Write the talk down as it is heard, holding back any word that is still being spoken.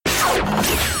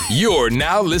You're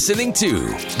now listening to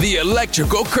The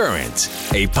Electrical Current,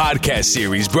 a podcast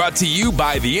series brought to you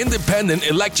by the Independent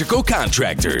Electrical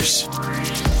Contractors.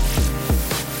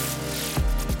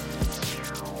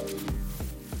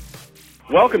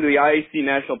 Welcome to the IEC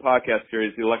National Podcast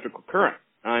Series, The Electrical Current.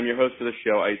 I'm your host for the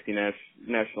show, IEC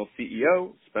National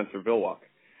CEO, Spencer Vilwalk.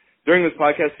 During this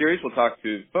podcast series, we'll talk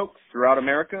to folks throughout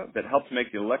America that help to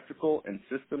make the electrical and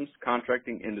systems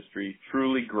contracting industry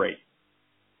truly great.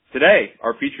 Today,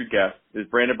 our featured guest is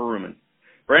Brandon Berumen.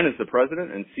 Brandon is the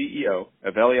president and CEO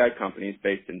of LEI Companies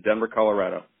based in Denver,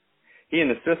 Colorado. He and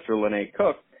his sister, Lenee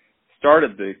Koch,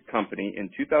 started the company in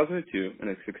 2002 and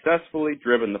has successfully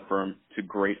driven the firm to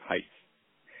great heights.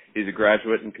 He's a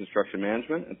graduate in construction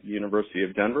management at the University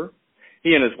of Denver.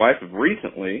 He and his wife have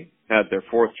recently had their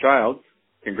fourth child.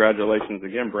 Congratulations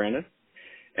again, Brandon.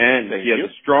 And he has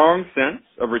a strong sense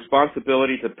of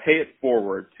responsibility to pay it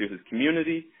forward to his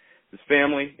community, his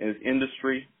family, and his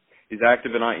industry. He's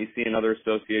active in IEC and other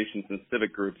associations and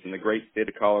civic groups in the great state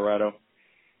of Colorado.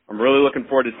 I'm really looking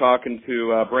forward to talking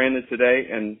to Brandon today,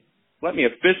 and let me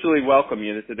officially welcome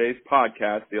you to today's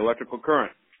podcast, The Electrical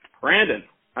Current. Brandon,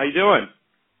 how you doing?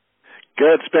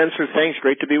 Good, Spencer. Thanks.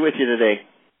 Great to be with you today.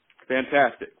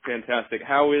 Fantastic.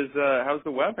 How's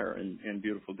the weather in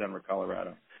beautiful Denver,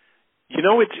 Colorado? You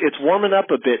know, it's warming up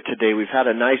a bit today. We've had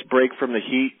a nice break from the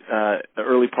heat. The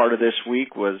early part of this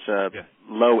week was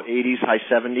low 80s, high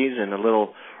 70s, and a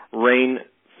little rain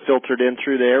filtered in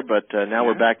through there. But now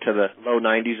we're back to the low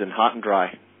 90s and hot and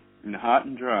dry. And hot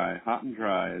and dry,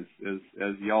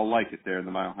 as y'all like it there in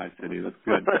the Mile High City. That's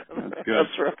good. That's good.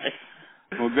 That's right.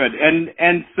 Well, good.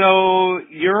 And so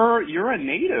you're a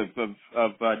native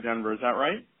of Denver, is that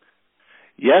right?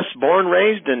 Yes, born,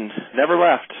 raised, and never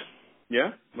left.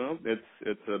 Yeah. Well,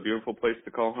 it's a beautiful place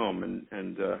to call home,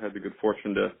 and had the good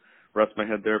fortune to rest my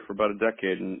head there for about a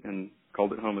decade, and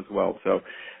called it home as well. So,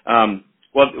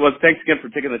 well, thanks again for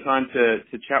taking the time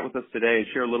to chat with us today and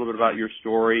share a little bit about your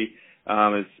story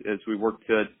as we work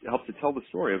to help to tell the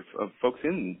story of folks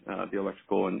in the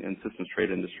electrical and systems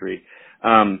trade industry.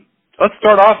 Let's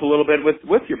start off a little bit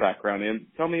with your background, and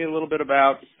tell me a little bit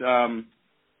about,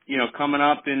 coming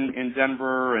up in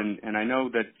Denver, and I know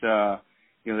that,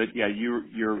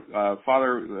 your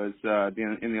father was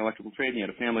in the electrical trade, and you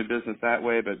had a family business that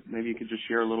way, but maybe you could just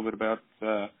share a little bit about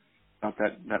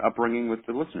that upbringing with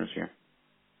the listeners here.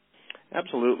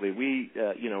 Absolutely. We,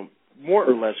 more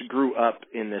or less grew up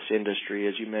in this industry.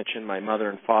 As you mentioned, my mother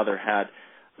and father had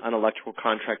an electrical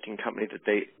contracting company that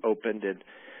they opened in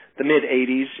the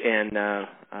mid-'80s, and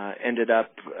ended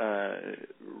up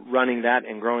running that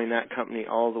and growing that company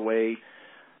all the way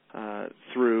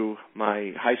through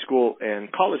my high school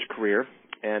and college career.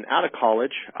 And out of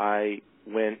college, I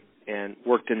went and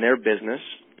worked in their business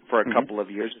for a couple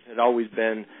of years. It had always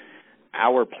been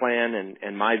our plan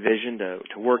and my vision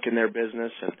to work in their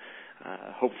business and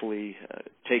hopefully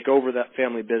take over that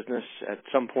family business at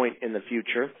some point in the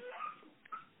future.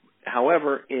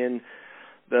 However, in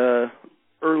the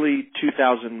early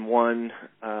 2001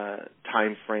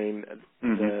 time frame,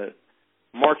 the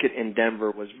market in Denver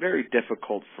was very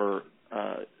difficult for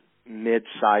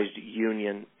mid-sized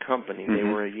union company. They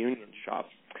were a union shop,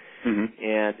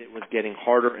 and it was getting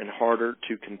harder and harder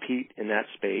to compete in that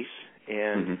space.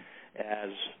 And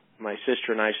as my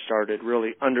sister and I started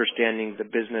really understanding the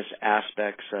business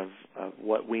aspects of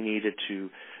what we needed to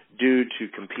do to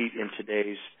compete in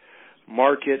today's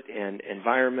market and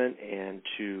environment, and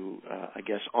to,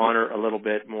 honor a little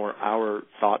bit more our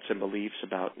thoughts and beliefs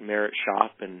about Merit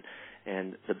Shop and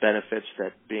the benefits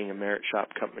that being a Merit Shop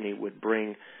company would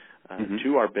bring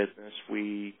to our business,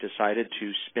 we decided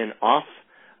to spin off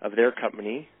of their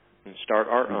company and start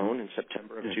our own in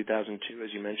September of 2002, as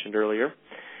you mentioned earlier.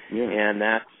 Yeah. And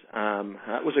that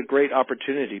was a great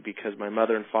opportunity because my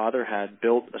mother and father had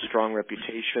built a strong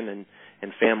reputation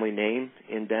and family name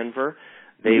in Denver.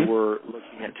 They were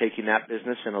looking at taking that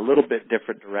business in a little bit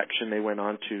different direction. They went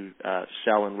on to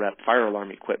sell and rep fire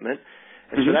alarm equipment.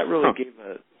 And so that really gave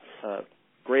a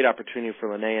great opportunity for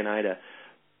Lenee and I to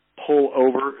pull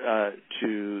over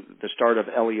to the start of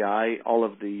LEI, all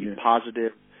of the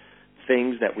positive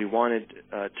things that we wanted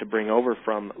to bring over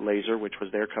from Laser, which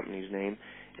was their company's name.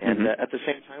 And at the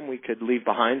same time, we could leave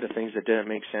behind the things that didn't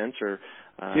make sense or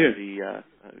a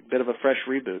bit of a fresh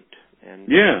reboot. And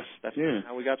that's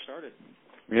how we got started.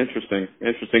 Interesting.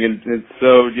 And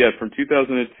so, from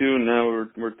 2002, now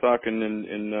we're talking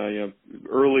in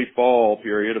early fall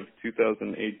period of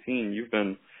 2018. You've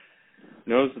been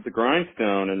nose at the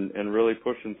grindstone and really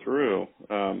pushing through.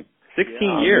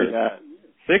 16 years.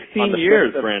 16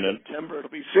 years, Brandon. September,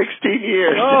 it'll be 16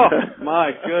 years. Oh,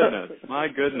 my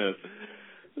goodness.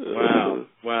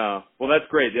 Wow. Well, that's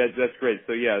great. That's great.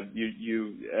 So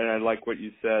you and I like what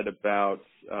you said about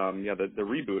the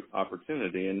reboot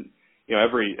opportunity, and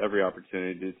every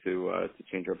opportunity to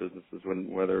change our businesses,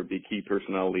 whether it be key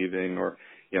personnel leaving or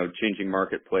changing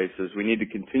marketplaces, we need to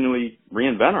continually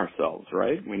reinvent ourselves,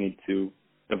 right? We need to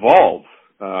evolve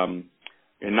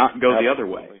and not go the other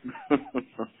way.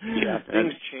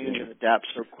 Things change and adapt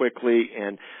so quickly,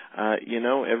 and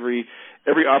every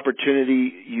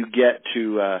opportunity you get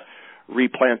to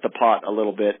replant the pot a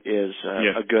little bit is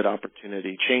a good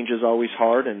opportunity. Change is always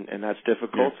hard, and that's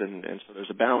difficult, and so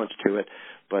there's a balance to it.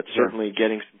 But certainly,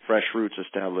 getting some fresh roots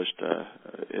established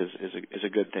is a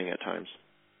good thing at times.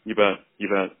 You bet.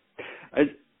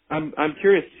 I'm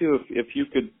curious too if you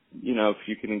could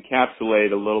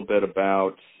encapsulate a little bit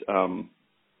about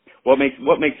what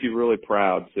makes you really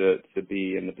proud to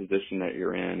be in the position that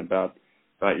you're in, about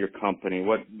your company.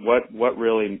 What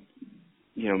really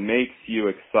makes you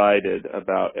excited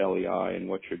about LEI and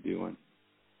what you're doing?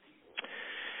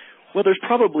 Well, there's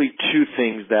probably two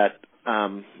things that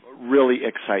really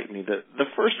excite me. The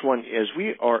first one is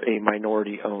we are a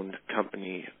minority-owned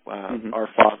company. Our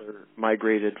father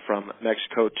migrated from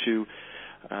Mexico to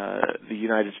the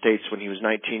United States when he was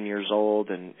 19 years old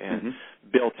and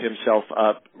built himself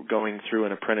up going through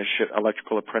an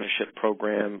electrical apprenticeship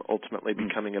program, ultimately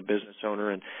becoming a business owner.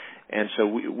 And so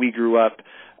we grew up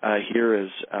here as,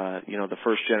 the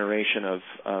first generation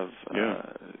of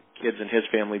kids in his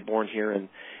family born here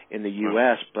in the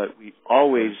U.S., but we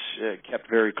always kept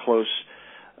very close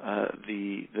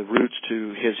the roots to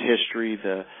his history,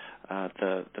 the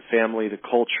family, the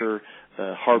culture,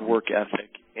 the hard work ethic,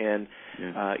 and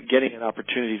getting an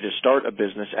opportunity to start a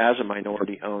business as a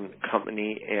minority-owned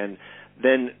company and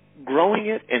then growing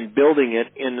it and building it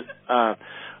in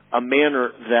a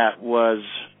manner that was,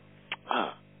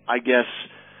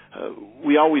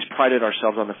 we always prided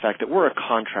ourselves on the fact that we're a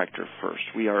contractor first.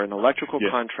 We are an electrical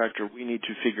contractor. We need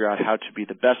to figure out how to be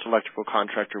the best electrical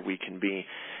contractor we can be.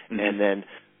 And then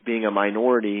being a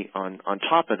minority on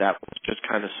top of that was just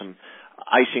kind of some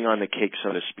icing on the cake,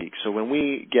 so to speak. So when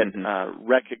we get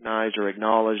recognized or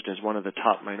acknowledged as one of the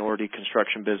top minority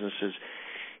construction businesses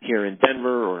here in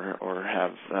Denver, or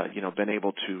have been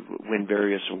able to win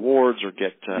various awards or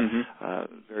get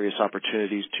various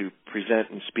opportunities to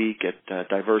present and speak at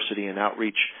diversity and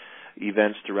outreach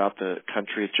events throughout the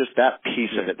country, it's just that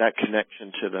piece of it, that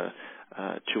connection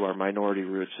to our minority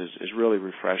roots is really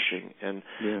refreshing. And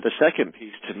the second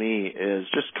piece to me is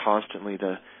just constantly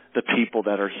the people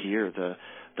that are here, the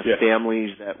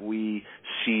families that we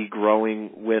see growing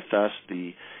with us,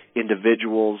 the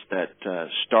individuals that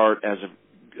start as a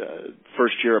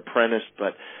first-year apprentice,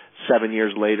 but 7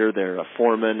 years later they're a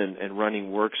foreman and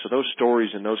running work. So those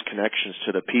stories and those connections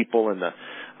to the people and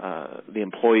the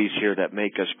employees here that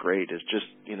make us great is just,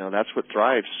 that's what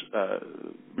drives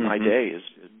my day is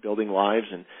building lives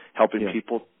and helping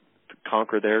people to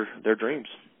conquer their dreams.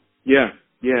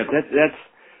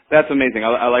 That's amazing.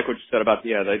 I like what you said about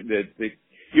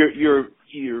you're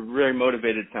very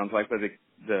motivated, sounds like, by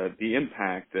the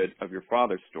impact of your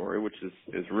father's story, which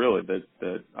is really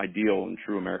the ideal and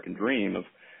true American dream of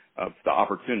the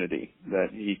opportunity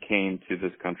that he came to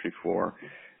this country for,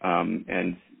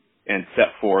 and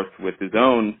set forth with his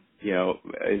own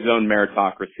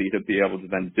meritocracy to be able to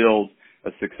then build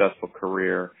a successful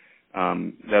career.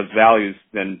 Those values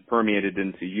then permeated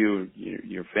into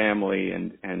your family,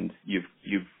 and you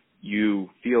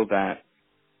feel that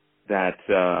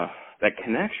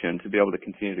connection to be able to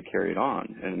continue to carry it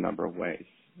on in a number of ways,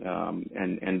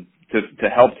 and to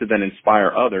help to then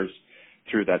inspire others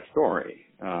through that story.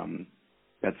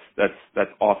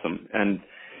 That's awesome. And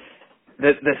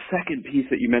the second piece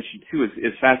that you mentioned too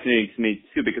is fascinating to me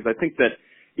too, because I think that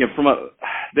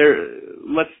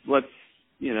let's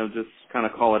just kind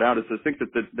of call it out, is I think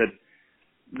that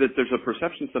there's a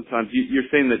perception sometimes. You're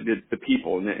saying that the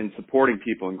people and supporting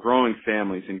people and growing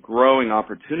families and growing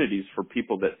opportunities for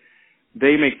people, that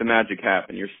they make the magic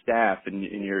happen. Your staff and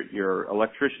your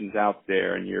electricians out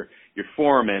there and your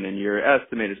foremen and your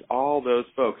estimators, all those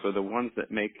folks are the ones that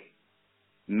make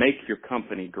your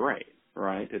company great,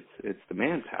 right? It's the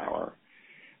manpower.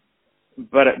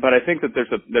 But I think that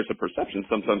there's a perception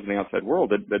sometimes in the outside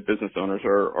world that business owners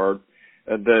are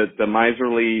the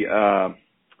miserly, what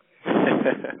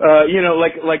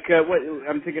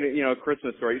I'm thinking, a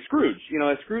Christmas story, Scrooge,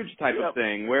 a Scrooge type of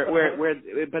thing,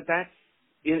 but that's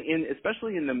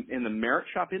especially in the merit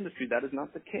shop industry, that is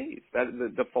not the case. That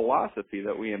the philosophy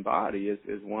that we embody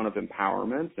is one of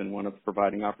empowerment and one of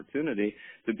providing opportunity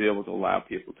to be able to allow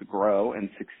people to grow and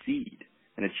succeed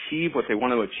and achieve what they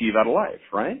want to achieve out of life,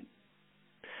 right?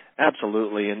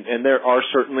 Absolutely, and there are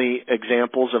certainly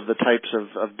examples of the types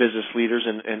of business leaders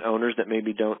and owners that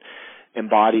maybe don't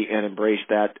embody and embrace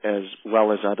that as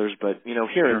well as others. But,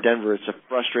 here in Denver, it's a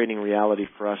frustrating reality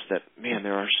for us that, man,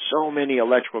 there are so many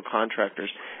electrical contractors,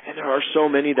 and there are so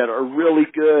many that are really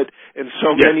good, and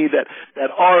so many that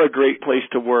are a great place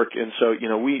to work. And so,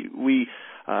 we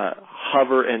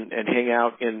hover and hang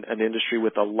out in an industry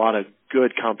with a lot of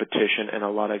good competition and a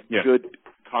lot of good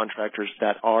contractors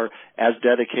that are as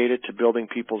dedicated to building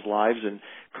people's lives and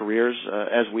careers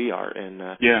as we are, and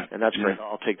that's great.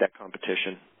 I'll take that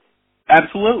competition.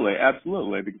 Absolutely,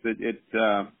 because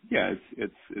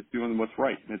it's doing what's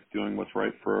right. It's doing what's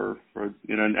right for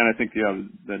and I think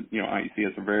that IEC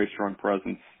has a very strong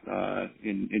presence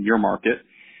in your market,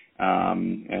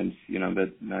 and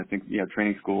that I think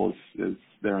training school is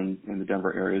there in the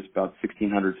Denver area is about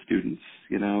 1,600 students.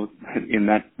 In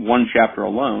that one chapter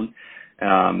alone.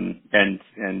 And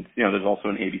there's also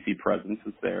an ABC presence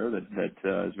that's there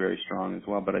that is very strong as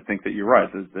well. But I think that you're right,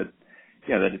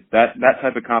 that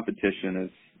type of competition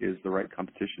is the right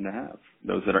competition to have.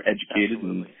 Those that are educated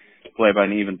and play by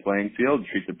an even playing field,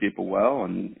 treat their people well,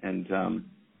 and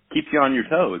keeps you on your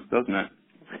toes, doesn't it?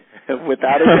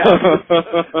 Without a doubt.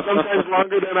 Sometimes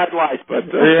longer than I'd like, but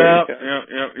yeah.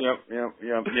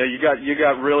 You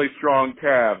got really strong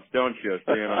calves, don't you?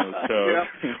 Staying on those toes.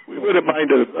 We wouldn't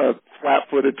mind a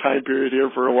flat-footed time period here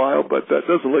for a while, but that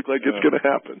doesn't look like it's going to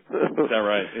happen. Is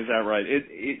that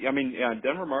right?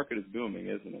 Denver market is booming,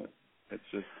 isn't it? It's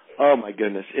just. Oh my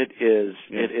goodness, it is.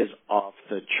 Yeah. It is off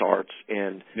the charts,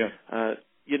 and I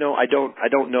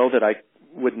don't know that I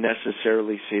would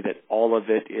necessarily say that all of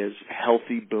it is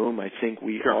healthy boom. I think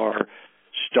we are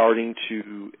starting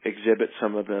to exhibit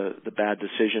some of the bad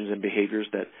decisions and behaviors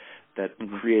that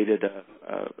created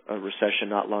a recession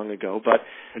not long ago. But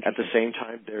at the same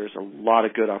time, there's a lot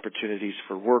of good opportunities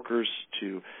for workers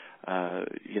to,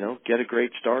 get a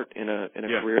great start in a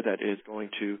career that is going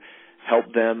to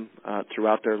help them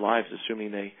throughout their lives,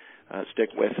 assuming they stick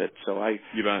with it. So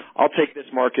I'll take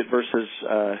this market versus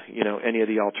any of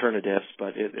the alternatives,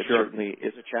 but it certainly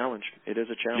is a challenge. It is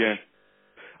a challenge.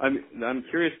 Yeah, I'm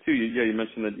curious too. You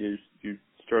mentioned that you're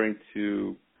starting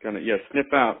to kind of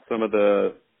sniff out some of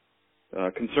the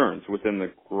concerns within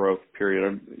the growth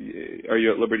period. Are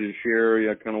you at liberty to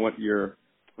share kind of what you're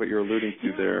alluding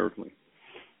to there?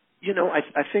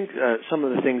 I think some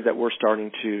of the things that we're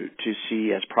starting to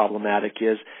see as problematic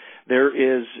is there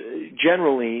is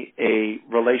generally a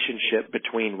relationship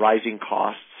between rising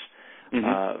costs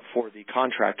for the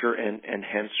contractor and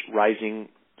hence rising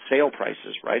sale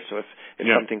prices, right? So if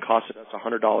something costed us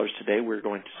 $100 today, we're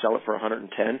going to sell it for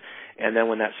 $110, and then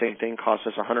when that same thing costs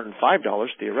us $105,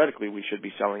 theoretically we should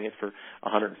be selling it for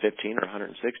 $115 or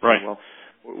 $116. Right. Well,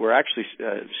 we're actually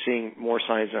seeing more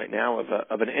signs right now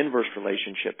of an inverse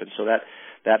relationship, and so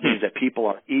that means that people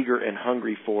are eager and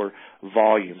hungry for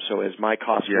volume. So as my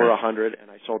costs were $100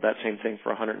 and I sold that same thing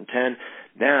for $110,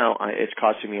 now it's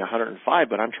costing me $105,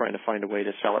 but I'm trying to find a way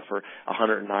to sell it for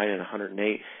 $109 and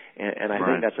 $108, and I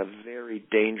think that's a very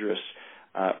dangerous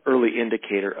early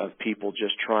indicator of people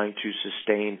just trying to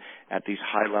sustain at these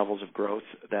high levels of growth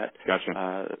that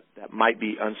that might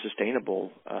be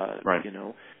unsustainable.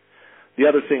 The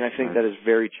other thing I think that is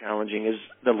very challenging is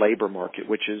the labor market,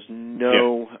 which is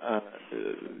nothing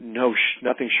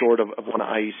short of one of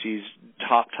IEC's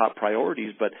top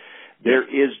priorities, but there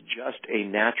is just a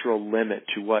natural limit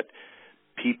to what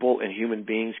people and human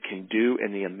beings can do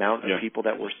and the amount of people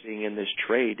that we're seeing in this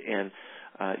trade. And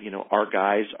our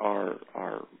guys are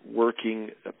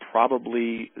working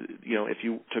probably, if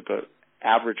you took an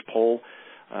average poll,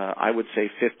 I would say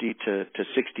 50 to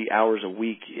 60 hours a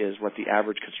week is what the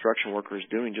average construction worker is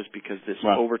doing, just because this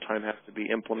overtime has to be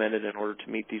implemented in order to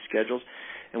meet these schedules.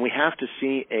 And we have to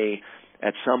see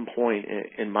at some point,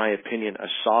 in my opinion, a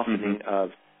softening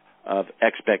of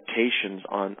expectations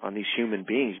on these human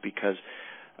beings, because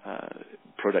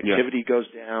productivity goes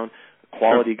down,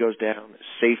 quality goes down,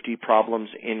 safety problems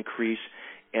increase,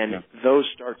 and those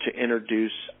start to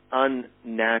introduce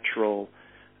unnatural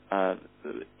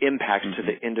impacts to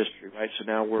the industry, right? So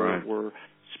now we're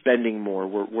spending more.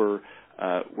 We're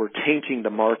tainting the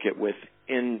market with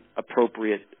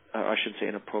inappropriate. I shouldn't say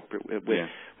inappropriate.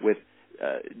 With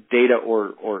data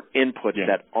or inputs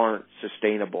that aren't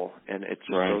sustainable, and it just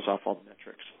throws off all the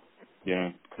metrics.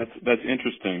 Yeah, that's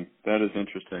interesting. That is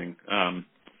interesting.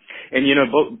 And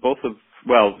both of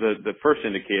the first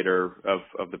indicator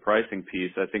of the pricing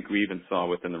piece, I think we even saw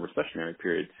within the recessionary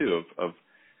period too, of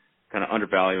kind of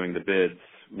undervaluing the bids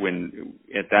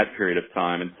at that period of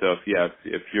time. And so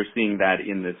if you're seeing that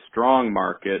in this strong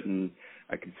market, and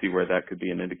I can see where that could be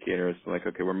an indicator as to like,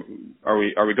 okay, are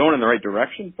we going in the right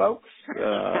direction, folks?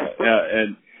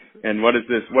 And what does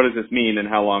this mean, and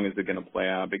how long is it going to play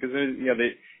out? Because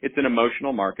it's an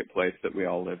emotional marketplace that we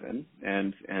all live in,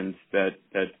 and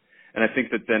I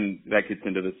think that then that gets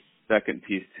into the second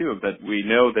piece too, of that we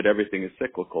know that everything is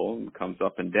cyclical and comes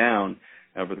up and down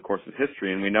over the course of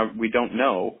history, and we don't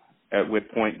know at what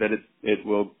point that it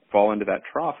will fall into that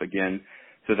trough again.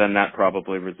 So then that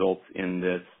probably results in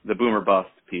the boomer bust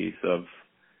piece of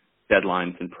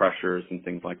deadlines and pressures and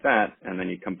things like that. And then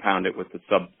you compound it with the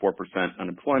sub 4%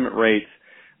 unemployment rate.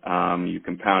 You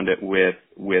compound it with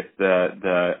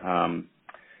the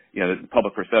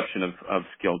public perception of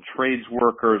skilled trades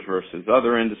workers versus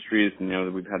other industries.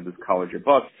 And, we've had this college or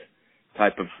bust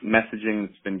type of messaging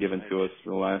that's been given to us for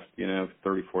the last,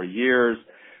 30, 40 years.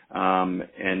 And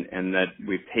that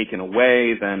we've taken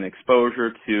away then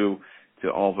exposure to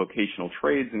all vocational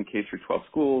trades in K through 12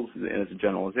 schools as a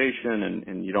generalization,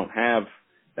 and you don't have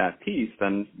that piece,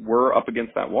 then we're up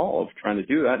against that wall of trying to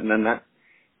do that, and then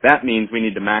that means we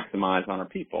need to maximize on our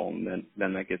people, and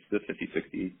then that gets to 50,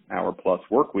 60 hour plus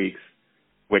work weeks,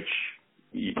 which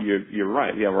you're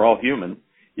right. Yeah, we're all human.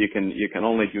 You can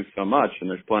only do so much, and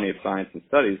there's plenty of science and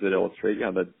studies that illustrate,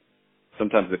 that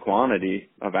sometimes the quantity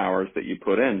of hours that you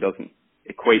put in doesn't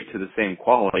equate to the same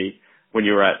quality when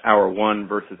you're at hour 1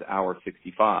 versus hour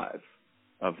 65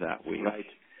 of that week. Right.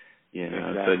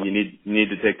 Exactly. So you need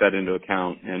to take that into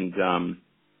account, and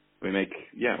we make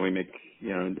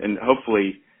and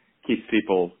hopefully keeps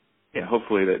people. Yeah,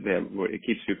 hopefully it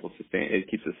keeps people it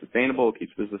keeps us sustainable, it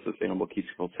keeps business sustainable, keeps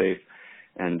people safe,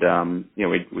 and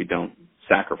we don't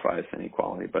sacrifice any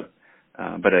quality, but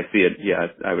I see it. Yeah,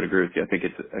 I would agree with you. I think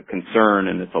it's a concern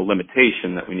and it's a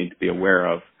limitation that we need to be aware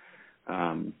of.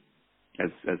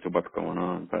 As to what's going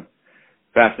on, but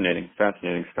fascinating stuff.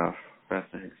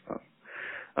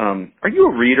 Are you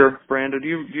a reader, Brandon? Do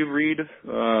you read,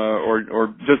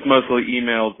 or just mostly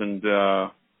emails and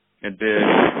bids?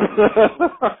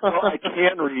 Well, I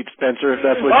can read, Spencer, if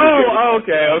that's what you're doing. Oh,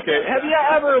 okay. Have you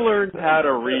ever learned how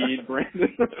to read,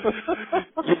 Brandon?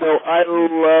 I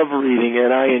love reading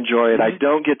and I enjoy it. I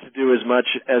don't get to do as much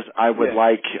as I would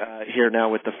like here now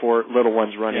with the 4 little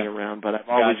ones running around, but I've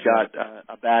always got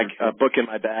a book in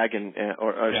my bag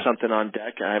or something on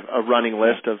deck. I have a running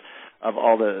list of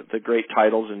all the great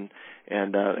titles and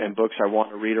books I want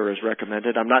to read or as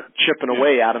recommended. I'm not chipping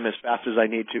away at them as fast as I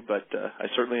need to, but I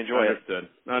certainly enjoy it.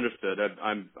 Understood.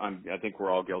 I think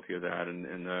we're all guilty of that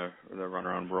in the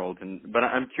runaround world. But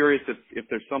I'm curious if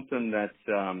there's something that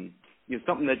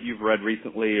something that you've read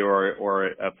recently or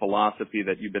a philosophy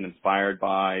that you've been inspired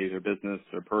by, either business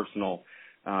or personal,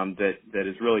 that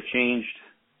has really changed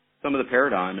some of the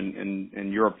paradigm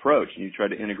and your approach, and you try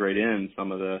to integrate in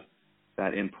some of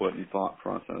that input and thought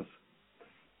process.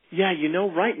 Yeah,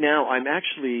 right now I'm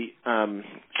actually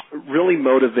really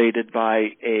motivated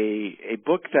by a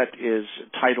book that is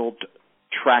titled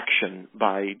Traction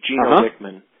by Gino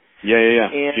Wickman. Yeah.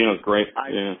 And Gino's great.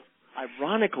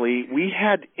 Ironically, we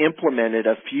had implemented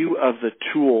a few of the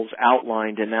tools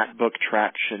outlined in that book,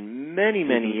 Traction, many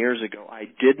years ago. I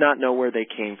did not know where they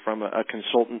came from. A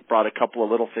consultant brought a couple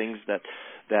of little things that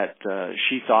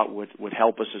she thought would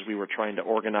help us as we were trying to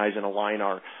organize and align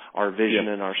our vision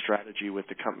and our strategy with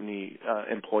the company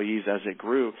employees as it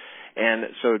grew. And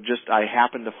so I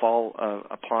happened to fall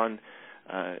upon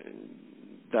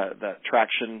the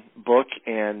Traction book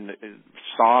and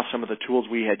saw some of the tools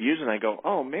we had used, and I go,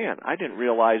 oh man, I didn't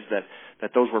realize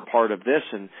that those were part of this,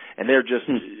 and they're just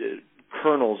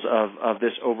kernels of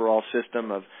this overall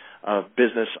system of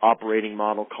business operating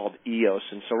model called EOS.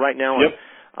 And so right now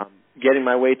I'm getting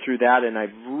my way through that, and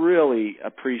I've really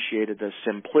appreciated the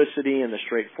simplicity and the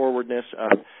straightforwardness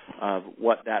of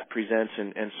what that presents,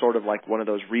 and sort of like one of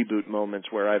those reboot moments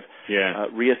where I've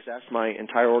reassessed my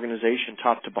entire organization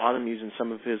top to bottom using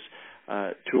some of his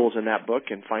tools in that book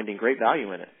and finding great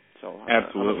value in it. So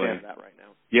absolutely, I'm a fan of that right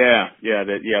now.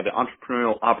 The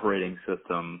entrepreneurial operating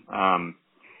system.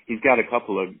 He's got a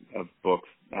couple of books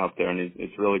out there, and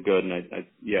it's really good. And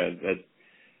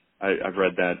I've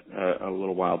read that a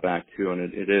little while back too,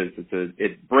 and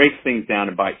it breaks things down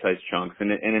in bite-sized chunks,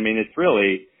 and I mean it's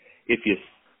really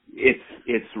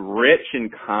it's rich in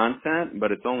content,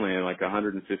 but it's only like a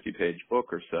 150-page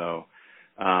book or so.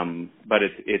 But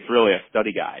it's really a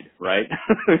study guide, right?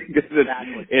 Because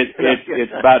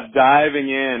it's about diving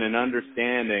in and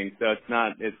understanding. So it's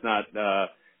not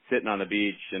sitting on the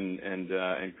beach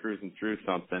and cruising through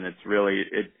something. It's really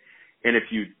and if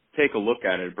you take a look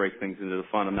at it, it breaks things into the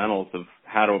fundamentals of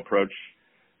how to approach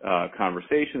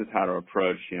conversations, how to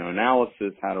approach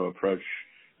analysis, how to approach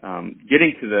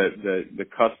getting to the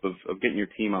cusp of getting your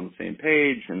team on the same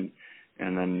page and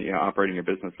then operating your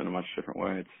business in a much different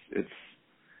way.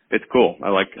 It's cool. I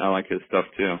like his stuff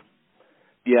too.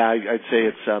 Yeah, I'd say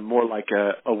it's more like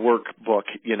a workbook.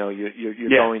 You're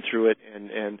going through it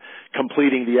and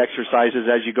completing the exercises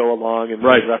as you go along, and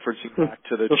referencing back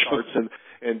to the charts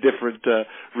and different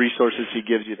resources he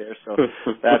gives you there. So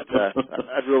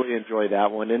I'd really enjoy that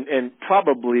one. And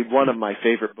probably one of my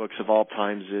favorite books of all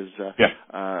times is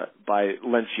by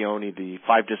Lencioni, The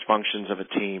 5 Dysfunctions of a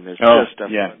Team. Is just a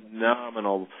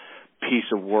phenomenal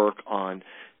piece of work on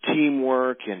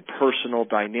teamwork and personal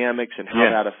dynamics and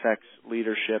how that affects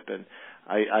leadership. And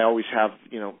I always have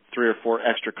 3 or 4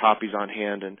 extra copies on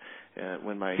hand, and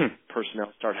when my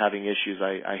personnel start having issues,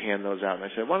 I hand those out and I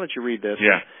say, why don't you read this?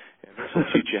 And this will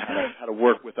teach you how to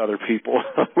work with other people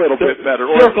a little bit better.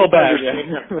 Circle back.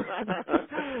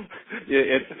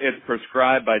 It's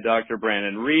prescribed by Dr.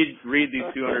 Brandon. Read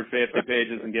these 250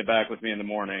 pages and get back with me in the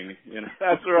morning.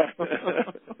 That's right.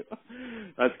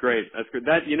 That's great. That's good.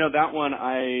 That one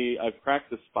I've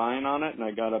cracked the spine on it, and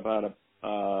I got about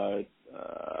a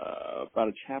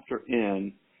chapter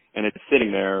in, and it's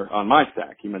sitting there on my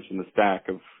stack. You mentioned the stack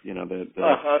of the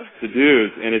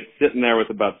to-dos, and it's sitting there with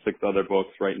about 6 other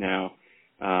books right now.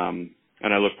 And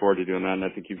I look forward to doing that. And I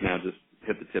think you've now just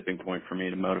hit the tipping point for me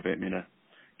to motivate me to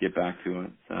get back to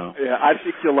it. So I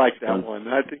think you'll like that one.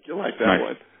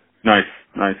 Nice.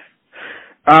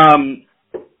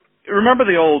 Remember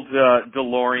the old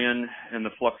DeLorean and the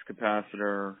flux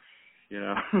capacitor,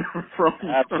 from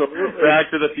Absolutely. Back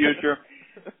to the Future?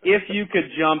 If you could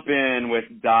jump in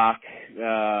with Doc,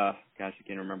 I can't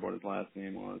remember what his last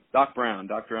name was, Dr.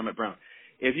 Emmett Brown.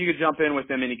 If you could jump in with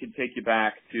him and he could take you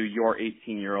back to your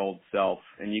 18-year-old self,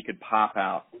 and you could pop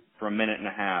out for a minute and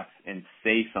a half and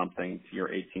say something to your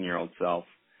 18-year-old self,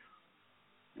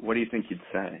 what do you think you'd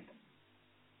say?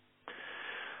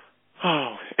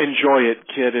 Oh, enjoy it,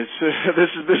 kid.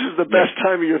 This is the best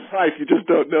time of your life. You just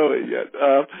don't know it yet.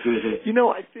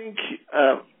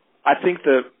 I think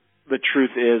the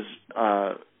truth is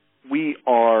we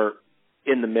are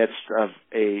in the midst of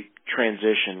a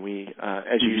transition. We,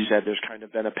 as you said, there's kind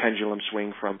of been a pendulum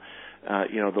swing from,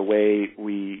 the way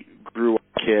we grew up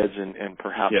kids and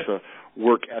perhaps the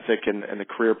work ethic and the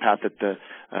career path that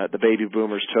the baby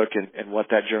boomers took and what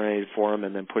that generated for them,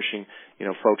 and then pushing,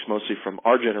 folks mostly from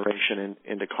our generation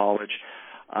into college,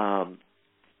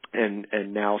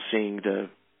 and now seeing the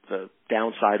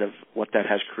downside of what that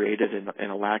has created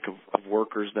and a lack of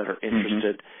workers that are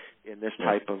interested in this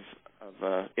type of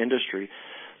industry.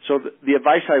 So the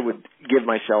advice I would give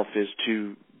myself is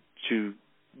to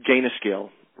gain a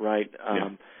skill, right?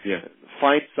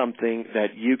 Find something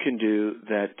that you can do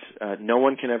that no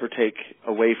one can ever take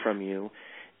away from you,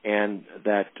 and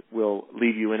that will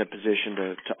leave you in a position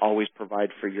to always provide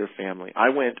for your family. I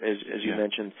went, as you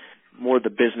mentioned, more the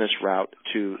business route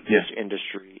to this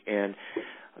industry, and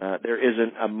there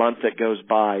isn't a month that goes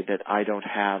by that I don't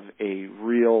have a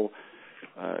real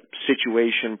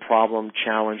situation, problem,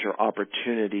 challenge, or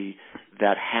opportunity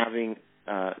that having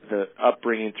the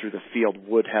upbringing through the field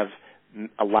would have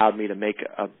allowed me to make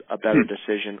a better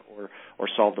decision or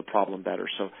solve the problem better.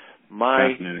 So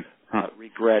my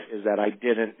regret is that I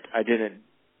didn't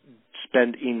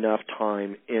spend enough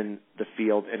time in the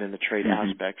field and in the trade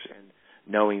aspects, and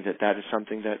knowing that is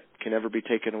something that can never be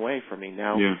taken away from me.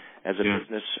 Now, as a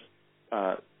business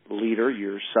leader,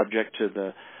 you're subject to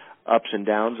the ups and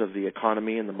downs of the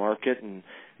economy and the market, and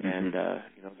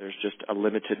there's just a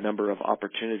limited number of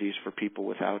opportunities for people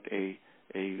without a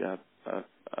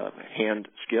hand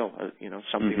skill,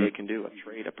 something they can do, a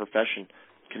trade, a profession,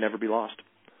 can never be lost.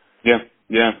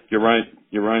 Yeah, you're right.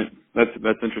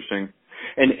 That's interesting.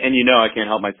 And I can't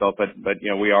help myself, but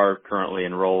we are currently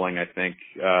enrolling, I think,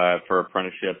 for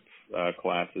apprenticeship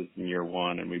classes in year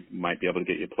 1, and we might be able to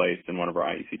get you placed in one of our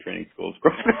IEC training schools.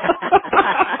 But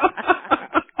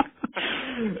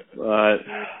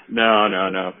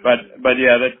no. But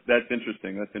yeah, that's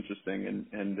interesting. I think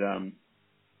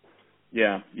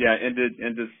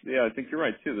you're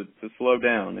right too. To slow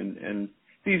down, and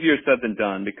it's easier said than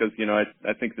done, because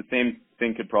I think the same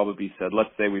thing could probably be said.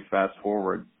 Let's say we fast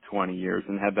forward 20 years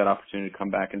and have that opportunity to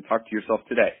come back and talk to yourself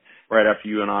today, right after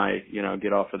you and I,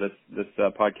 get off of this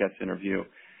podcast interview.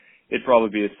 It'd probably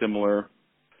be a similar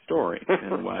story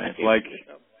in a way. Like,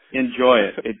 enjoy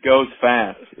it. It goes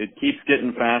fast. It keeps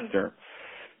getting faster.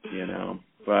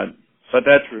 But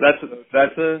that's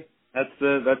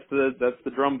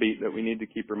the drumbeat that we need to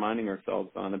keep reminding ourselves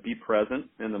on, and be present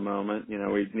in the moment.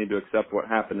 We need to accept what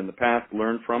happened in the past,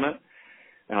 learn from it,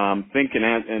 think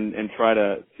and try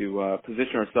to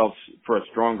position ourselves for a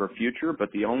stronger future.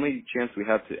 But the only chance we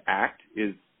have to act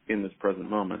is in this present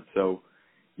moment. So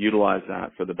utilize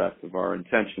that for the best of our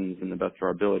intentions and the best of our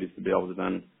abilities to be able to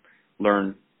then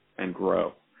learn and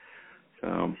grow.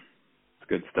 So it's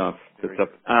good stuff. Good stuff.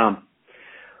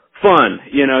 Fun,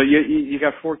 you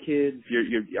got 4 kids.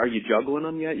 Are you juggling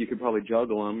them yet? You could probably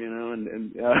juggle them,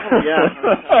 and yeah,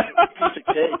 piece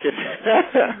of cake.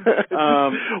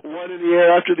 One in the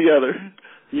air after the other.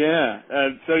 Yeah.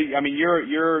 So I mean,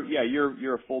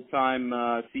 you're a full-time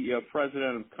CEO,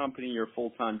 president of a company. You're a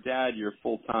full-time dad. You're a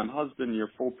full-time husband.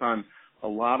 You're full-time a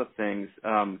lot of things.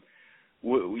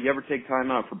 You ever take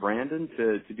time out for Brandon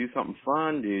to do something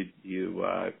fun? Do you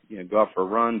go out for a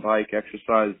run, bike,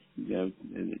 exercise,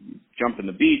 jump in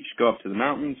the beach, go up to the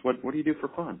mountains? What do you do for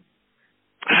fun?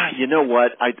 You know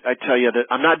what? I tell you that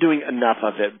I'm not doing enough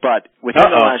of it, but within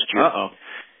the last year,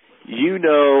 you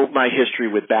know my history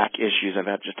with back issues. I've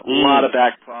had just a lot of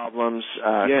back problems,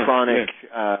 chronic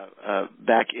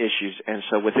back issues. And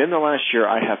so within the last year,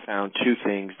 I have found 2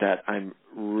 things that I'm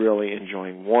really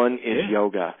enjoying. One is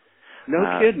yoga.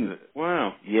 No kidding.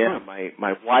 Wow. Yeah,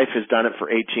 my wife has done it for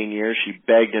 18 years. She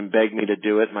begged and begged me to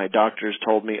do it. My doctors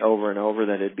told me over and over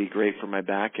that it'd be great for my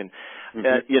back, and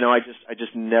I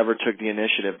just never took the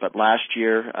initiative. But last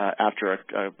year, after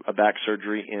a back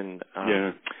surgery in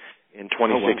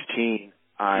 2016,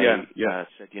 I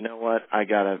said, you know what, I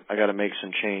gotta make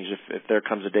some change. If there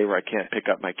comes a day where I can't pick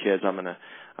up my kids, I'm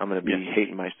gonna be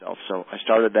hating myself. So I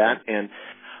started that, and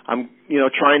I'm,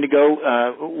 trying to go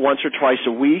once or twice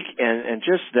a week, and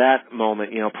just that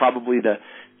moment, probably the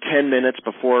 10 minutes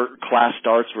before class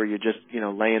starts where you're just,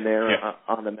 laying there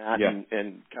on the mat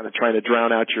and kind of trying to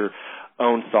drown out your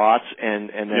own thoughts, and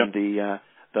then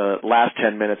the last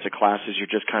 10 minutes of class is you're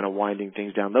just kind of winding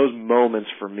things down. Those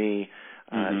moments for me,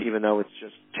 even though it's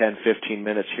just 10, 15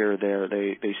 minutes here or there,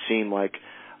 they seem like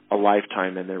a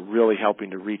lifetime, and they're really helping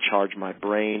to recharge my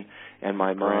brain and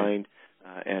my mind.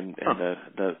 And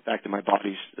the fact that my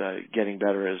body's getting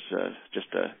better is just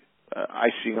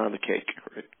icing on the cake.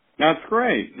 Right? That's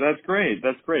great.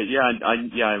 Yeah,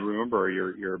 I remember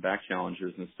your back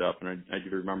challenges and stuff, and I do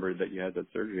remember that you had that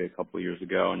surgery a couple of years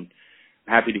ago. And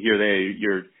happy to hear that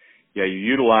you're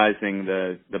utilizing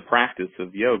the practice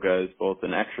of yoga as both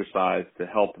an exercise to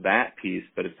help that piece,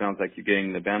 but it sounds like you're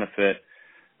getting the benefit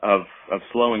of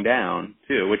slowing down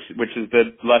too, which is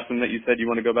the lesson that you said you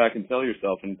want to go back and tell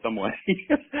yourself in some way.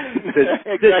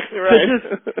 Exactly right.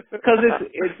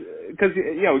 Because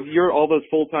you're all those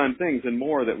full-time things and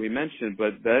more that we mentioned,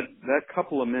 but that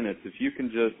couple of minutes, if you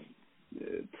can just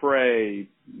pray,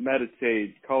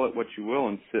 meditate, call it what you will,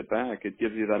 and sit back, it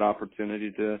gives you that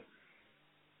opportunity to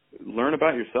learn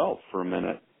about yourself for a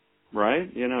minute.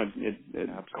 Right?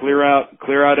 Clear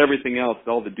out everything else,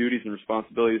 all the duties and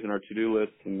responsibilities in our to-do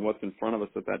list and what's in front of us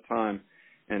at that time,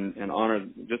 and honor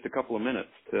just a couple of minutes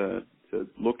to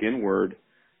look inward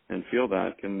and feel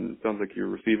that. And it sounds like you're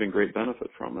receiving great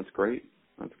benefit from. That's great,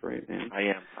 man. I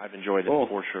am. I've enjoyed it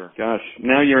for sure. Gosh,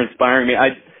 now you're inspiring me.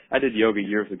 I did yoga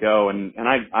years ago, and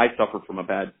I suffer from a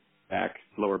bad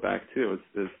lower back too.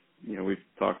 As we've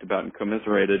talked about and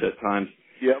commiserated at times.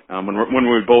 Yep. When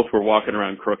we both were walking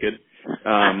around crooked, but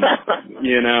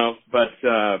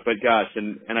gosh,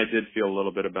 and I did feel a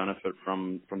little bit of benefit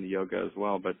from the yoga as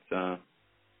well. But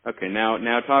okay,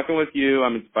 now talking with you,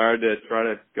 I'm inspired to try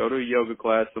to go to a yoga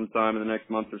class sometime in the next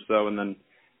month or so, and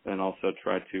then also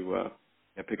try to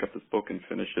pick up this book and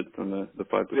finish it on the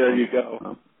 5%. There you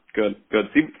go. Good.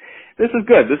 See, this is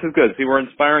good. See, we're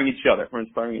inspiring each other.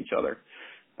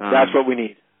 That's what we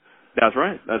need. That's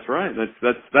right. That's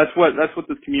what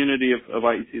this community of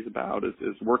IEC is about, is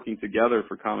working together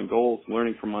for common goals,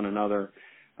 learning from one another,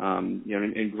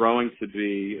 and growing to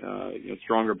be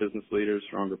stronger business leaders,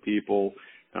 stronger people,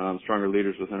 stronger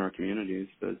leaders within our communities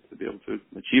to be able to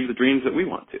achieve the dreams that we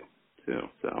want to too.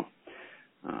 So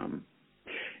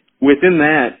within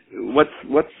that,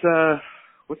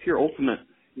 what's your ultimate,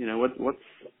 what's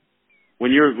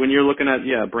when you're looking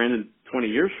at Brandon 20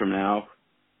 years from now,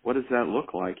 what does that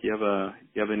look like? You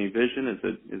have any vision?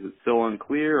 Is it still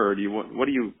unclear, or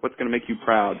what's going to make you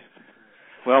proud?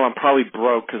 Well, I'm probably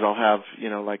broke because I'll have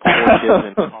 4 kids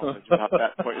in college about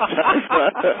that point in time.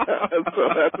 So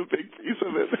that's a big piece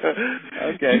of it.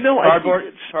 Okay.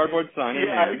 Cardboard signing.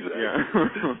 Yeah, exactly.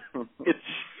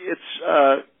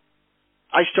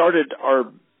 I started our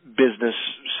business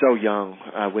so young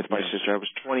with my sister. I was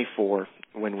 24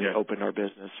 when we opened our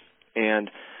business, and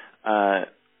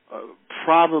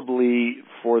probably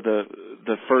for the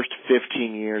first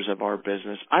 15 years of our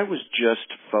business, I was just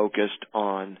focused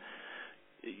on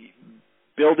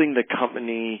building the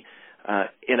company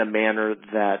in a manner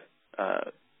that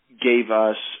gave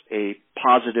us a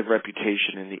positive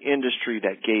reputation in the industry,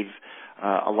 that gave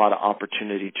a lot of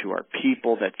opportunity to our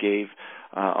people, that gave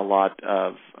a lot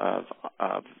of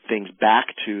things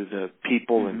back to the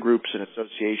people and groups and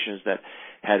associations that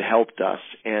had helped us.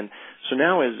 And so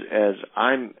now as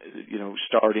I'm,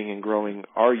 starting and growing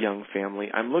our young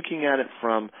family, I'm looking at it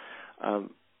from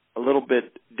a little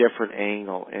bit different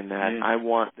angle in that I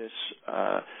want this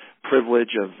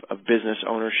privilege of business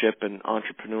ownership and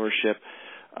entrepreneurship.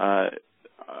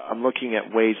 I'm looking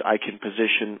at ways I can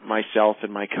position myself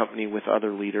and my company with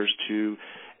other leaders to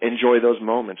enjoy those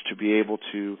moments, to be able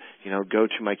to, go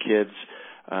to my kids'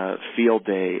 field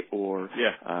day or,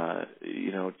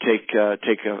 take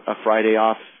a Friday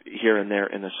off here and there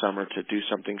in the summer to do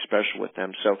something special with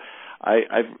them. So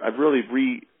I've really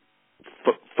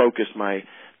focused my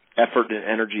effort and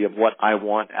energy of what I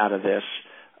want out of this,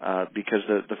 because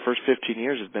the first 15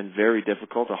 years have been very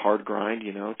difficult, a hard grind,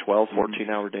 12,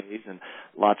 14-hour days and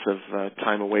lots of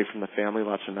time away from the family,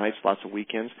 lots of nights, lots of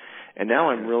weekends. And now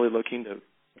I'm really looking to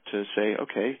say,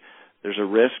 okay, there's a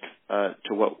risk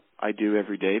to what I do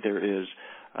every day. There is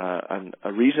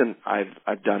a reason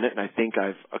I've done it, and I think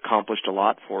I've accomplished a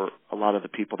lot for a lot of the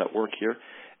people that work here.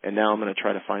 And now I'm going to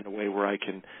try to find a way where I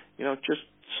can, just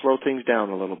slow things down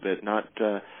a little bit. Not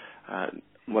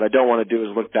what I don't want to do is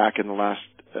look back in the last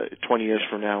 20 years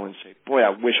from now and say, boy, I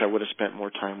wish I would have spent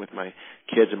more time with my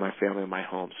kids and my family and my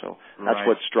home. So that's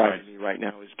what's driving me right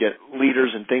now, is get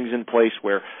leaders and things in place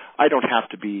where I don't have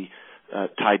to be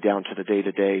tied down to the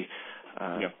day-to-day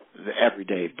every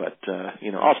day. But,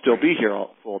 I'll still be here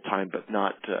full time, but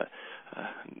not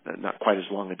quite as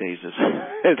long a days as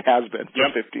it has been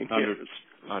for 15 years.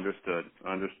 Understood.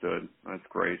 That's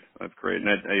great. And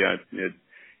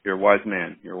you're a wise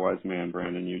man. You're a wise man,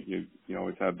 Brandon. You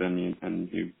always have been, and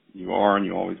you are, and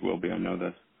you always will be. I know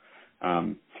this.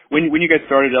 When you guys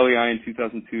started LEI in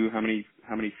 2002, how many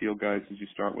field guys did you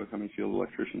start with? How many field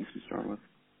electricians did you start with?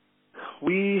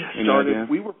 We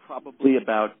were probably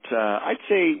about, I'd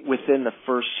say within the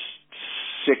first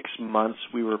 6 months,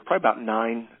 we were probably about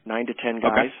 9 to 10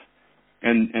 guys. Okay.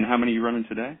 And how many are you running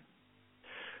today?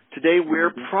 Today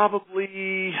we're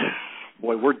probably,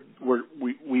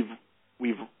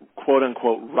 we've quote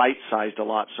unquote right-sized a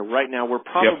lot. So right now we're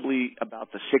probably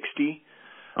about the 60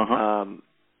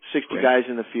 guys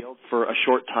in the field. For a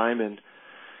short time in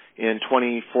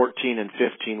 2014 and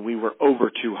 15, we were over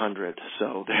 200.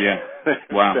 So there's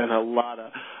been a lot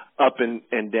of up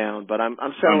and down. But I'm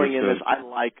settling in this. I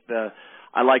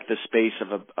like the space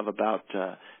of about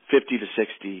 50 to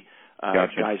 60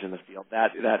 guys in the field.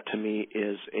 That to me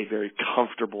is a very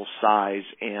comfortable size,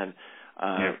 and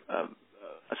a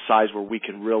size where we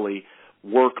can really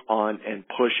work on and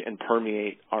push and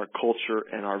permeate our culture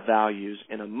and our values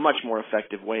in a much more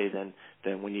effective way than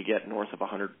when you get north of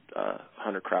 100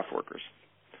 craft workers.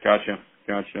 Gotcha.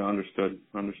 Understood.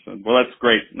 Well, that's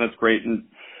great. And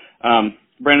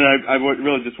Brandon, I would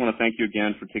really just want to thank you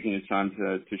again for taking the time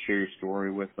to share your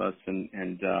story with us,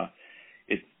 and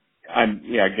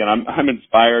I'm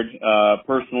inspired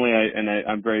personally, and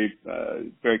I'm very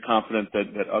very confident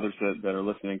that others that are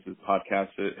listening to this podcast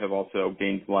have also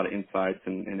gained a lot of insights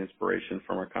and inspiration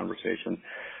from our conversation.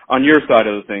 On your side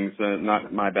of the things,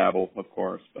 not my babble, of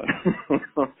course, but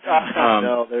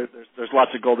no, there's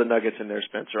lots of golden nuggets in there,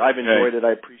 Spencer. I've enjoyed it.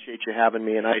 I appreciate you having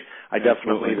me, and I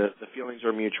definitely the feelings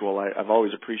are mutual. I've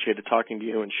always appreciated talking to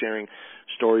you and sharing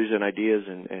stories and ideas,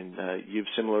 and you've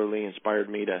similarly inspired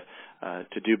me to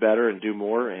do better and do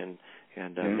more and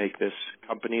make this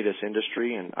company, this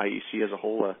industry, and IEC as a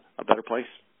whole a better place.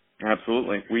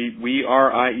 Absolutely. We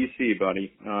are IEC,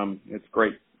 buddy. It's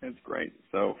great.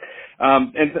 So,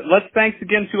 and thanks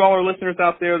again to all our listeners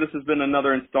out there. This has been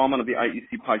another installment of the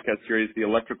IEC podcast series, The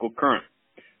Electrical Current.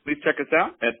 Please check us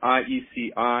out at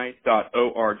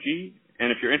ieci.org.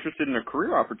 And if you're interested in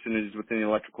career opportunities within the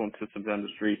electrical and systems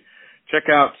industry, check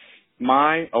out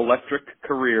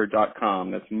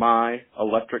myelectriccareer.com. That's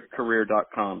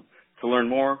myelectriccareer.com to learn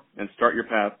more and start your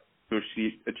path to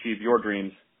achieve your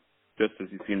dreams, just as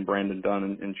you've seen Brandon done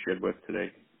and shared with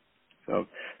today. So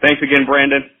thanks again,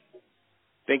 Brandon.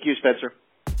 Thank you, Spencer.